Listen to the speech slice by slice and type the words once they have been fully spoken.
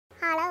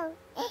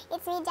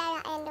it's me, Dino,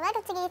 and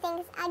welcome to Kiddie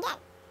Things again.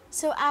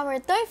 So our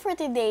toy for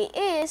today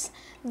is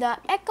the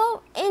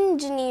Eco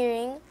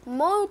Engineering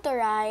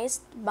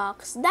Motorized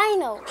Box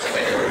Dino.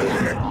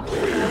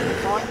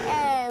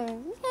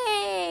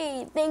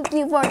 Yay! Thank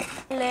you for.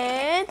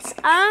 Let's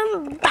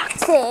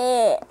unbox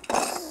it.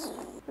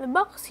 The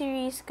box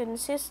series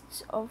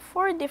consists of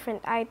 4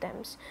 different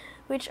items,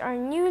 which are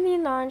newly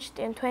launched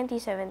in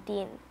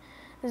 2017.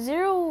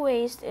 Zero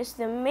waste is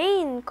the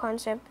main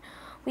concept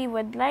we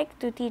would like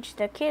to teach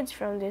the kids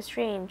from this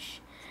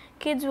range.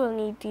 Kids will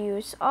need to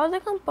use all the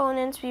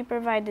components we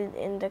provided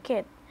in the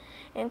kit,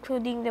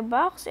 including the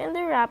box and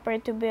the wrapper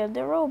to build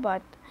the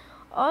robot.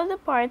 All the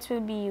parts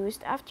will be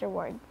used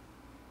afterward.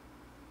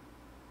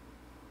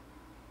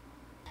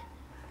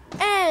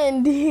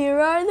 And here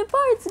are the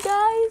parts,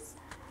 guys!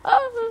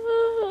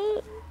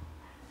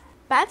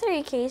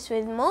 Battery case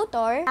with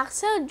motor,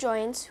 axle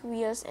joints,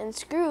 wheels and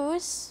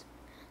screws,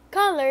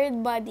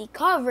 colored body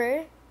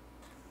cover,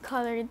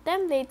 colored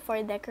template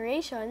for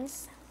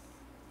decorations,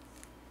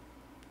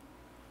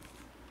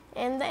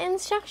 and the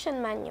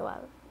instruction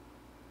manual.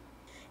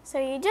 So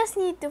you just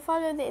need to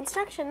follow the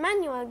instruction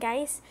manual,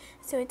 guys,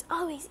 so it's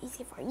always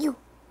easy for you.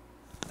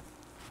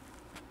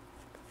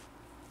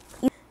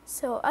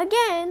 So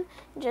again,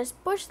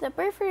 just push the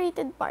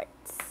perforated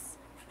parts.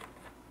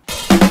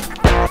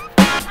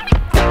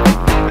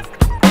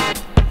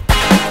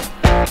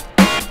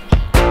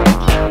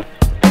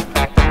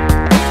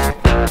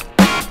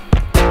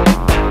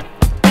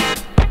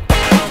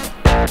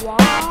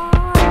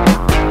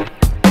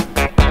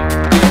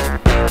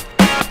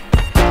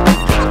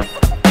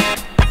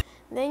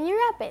 Then you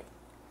wrap it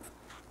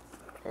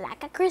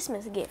like a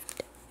Christmas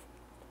gift.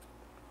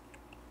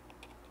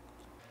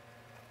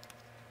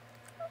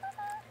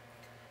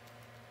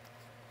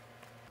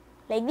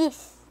 Like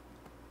this.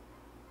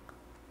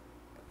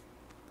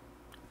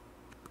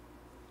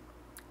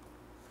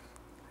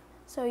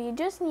 So you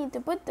just need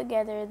to put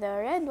together the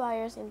red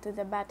wires into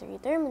the battery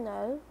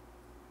terminal.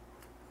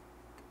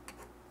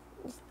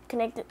 Just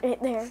connect it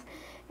right there.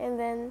 And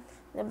then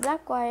the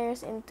black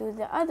wires into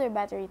the other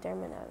battery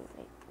terminal.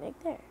 Like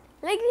there.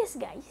 Like this,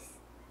 guys.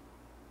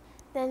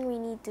 Then we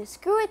need to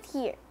screw it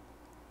here.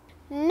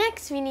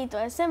 Next, we need to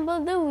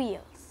assemble the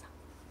wheels.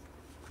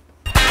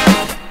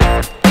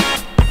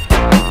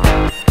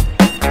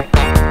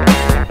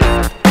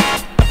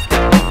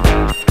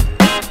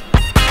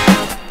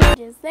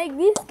 Just like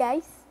this,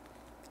 guys.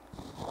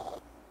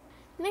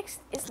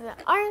 Next is the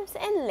arms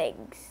and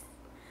legs.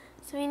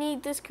 So we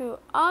need to screw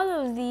all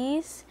of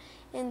these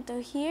into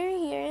here,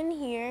 here, and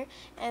here,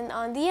 and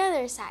on the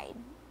other side.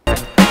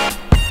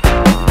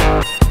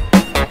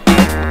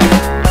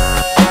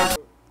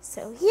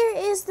 So here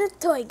is the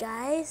toy,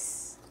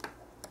 guys.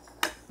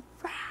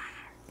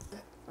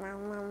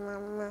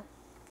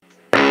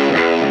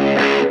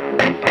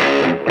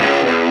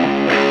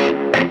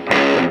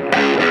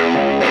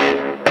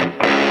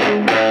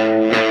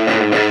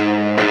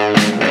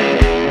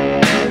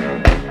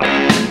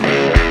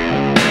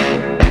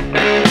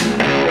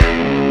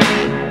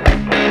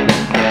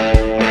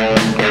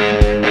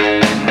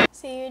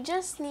 So you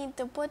just need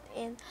to put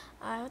in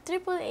a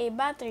AAA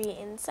battery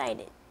inside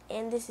it.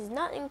 And this is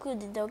not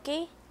included,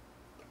 okay?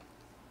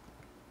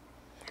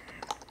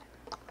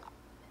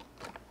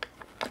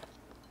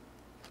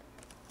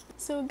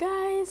 So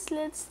guys,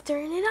 let's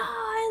turn it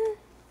on.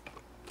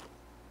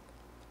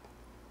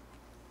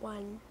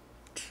 1,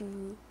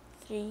 2,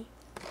 3.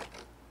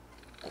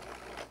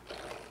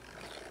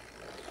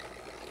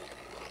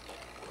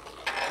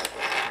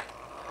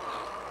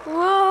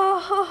 Whoa!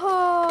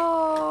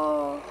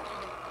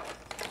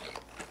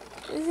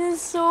 This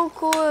is so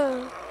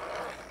cool.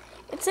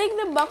 It's like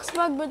the box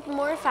bug but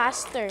more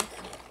faster,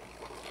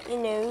 you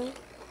know,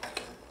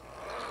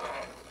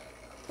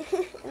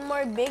 and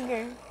more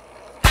bigger.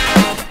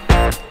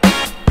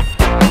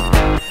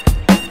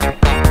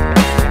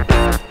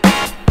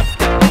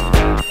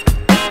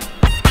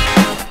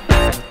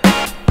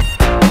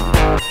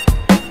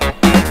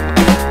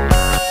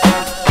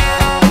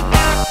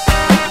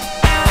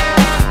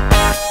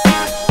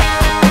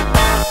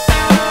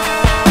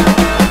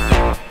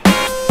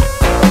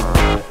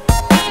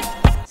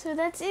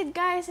 That's it,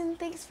 guys, and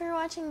thanks for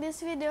watching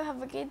this video.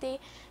 Have a great day.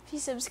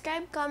 Please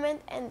subscribe,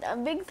 comment, and a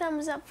big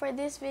thumbs up for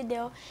this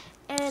video.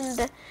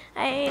 And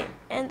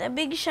a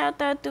big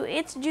shout out to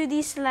It's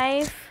Judy's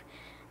Life.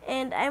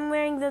 And I'm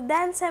wearing the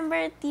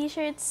Dancember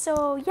t-shirt,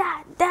 so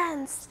yeah,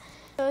 dance.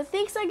 So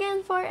thanks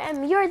again for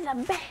you're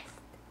the best.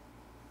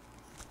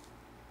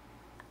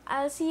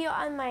 I'll see you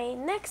on my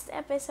next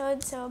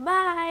episode, so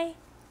bye.